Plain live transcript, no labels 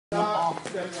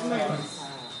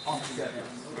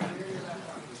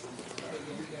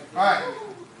Alright.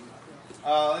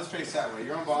 Let's face that way.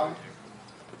 You're on bottom.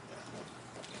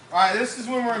 Alright, this is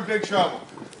when we're in big trouble.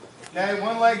 Okay,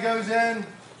 one leg goes in,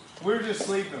 we were just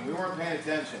sleeping. We weren't paying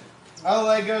attention. Other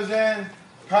leg goes in,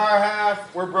 power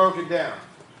half, we're broken down.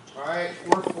 Alright,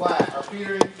 we're flat. Our feet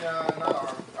are not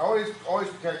arms. Always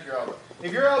protect your elbow.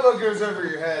 If your elbow goes over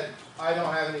your head, I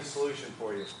don't have any solution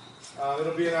for you.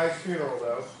 It'll be a nice funeral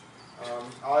though.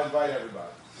 I'll invite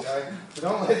everybody. Okay? So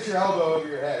don't let your elbow over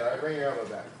your head. Alright, bring your elbow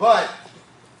back. But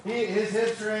his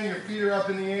hips are in, your feet are up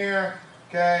in the air.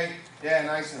 Okay? Yeah,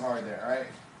 nice and hard there, alright?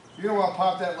 You don't want to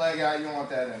pop that leg out, you don't want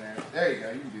that in there. There you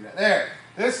go, you can do that. There.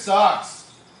 This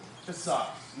sucks. This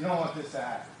sucks. You don't want this to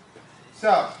happen.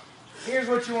 So, here's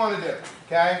what you want to do,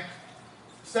 okay?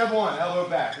 Step 1, elbow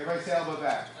back. Everybody say elbow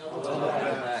back. Elbow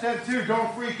back. Step 2,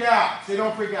 don't freak out. Say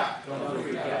don't freak out. Don't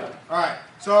freak out. Alright,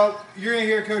 so you're going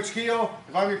to hear Coach Keel.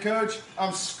 If I'm your coach,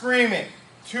 I'm screaming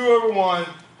 2 over 1,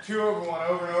 2 over 1,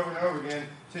 over and over and over again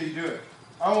until you do it.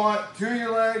 I want 2 of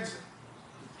your legs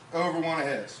over 1 of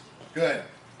his. Good.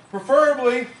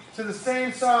 Preferably to the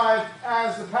same side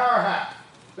as the power half.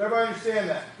 Does everybody understand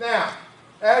that? Now,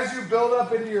 as you build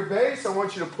up into your base, I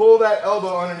want you to pull that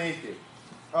elbow underneath you.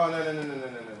 Oh, no.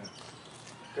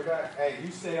 Go back. Hey,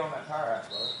 you stay on that power half,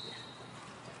 brother.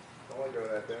 Don't let go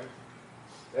of that thing.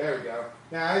 There we go.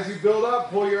 Now, as you build up,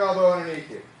 pull your elbow underneath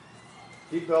you.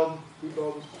 Keep building. Keep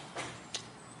building.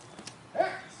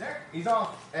 There. He's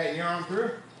off. Hey, your arm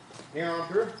through. Your arm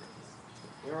through.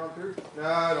 Your arm through.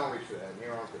 No, don't reach for the head.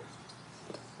 Your arm through.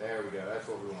 There we go. That's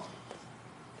what we want.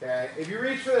 Okay. If you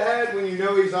reach for the head when you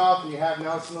know he's off and you have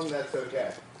Nelson him, that's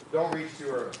okay. Don't reach too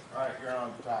early. All right, you're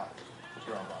on top.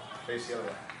 You're on bottom. Face the other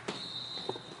way.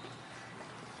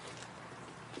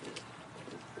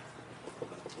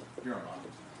 You're on bottom.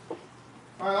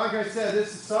 All right, like I said,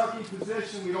 this is sucky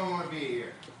position. We don't want to be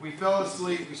here. We fell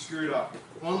asleep. We screwed up.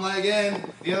 One leg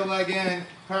in, the other leg in,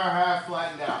 power half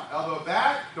flattened out. Elbow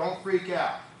back, don't freak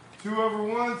out. 2 over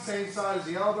 1, same side as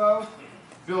the elbow.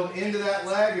 Build into that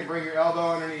leg and bring your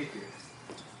elbow underneath you.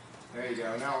 There you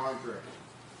go. Now arm through.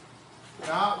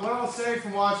 Now, what I'll say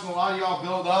from watching a lot of y'all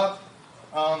build up,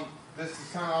 this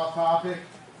is kind of off topic,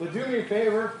 but do me a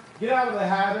favor, get out of the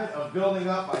habit of building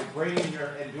up by bringing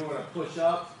and doing a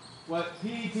push-up. What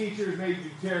PE teachers made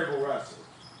you terrible wrestlers.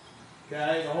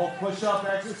 Okay, the whole push-up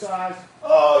exercise.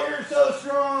 Oh, you're so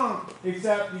strong!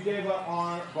 Except you gave up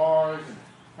on bars and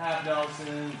half Nelsons.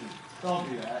 And don't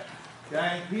do that.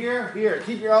 Okay, here,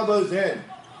 keep your elbows in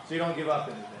so you don't give up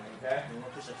anything. Okay. You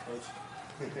want push-ups, coach?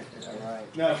 All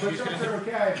right. No, push-ups are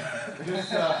okay.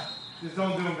 Just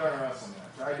don't do them during a wrestling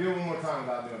match. All right, do it one more time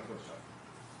without doing push-ups.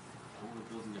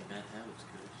 We're building the bad habits,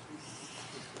 coach.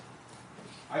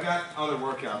 I got other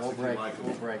workouts if you like them.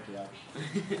 We'll break, yeah.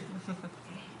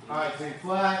 All right, stay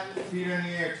flat, feet are in the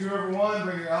air. 2 over 1,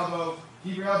 bring your elbow,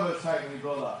 keep your elbows tight when you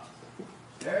build up.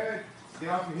 There, get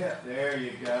off your hip. There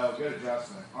you go. Good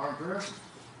adjustment. Arm through.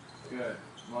 Good.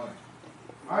 Money.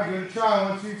 All right, give it a try.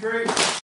 1, 2, 3.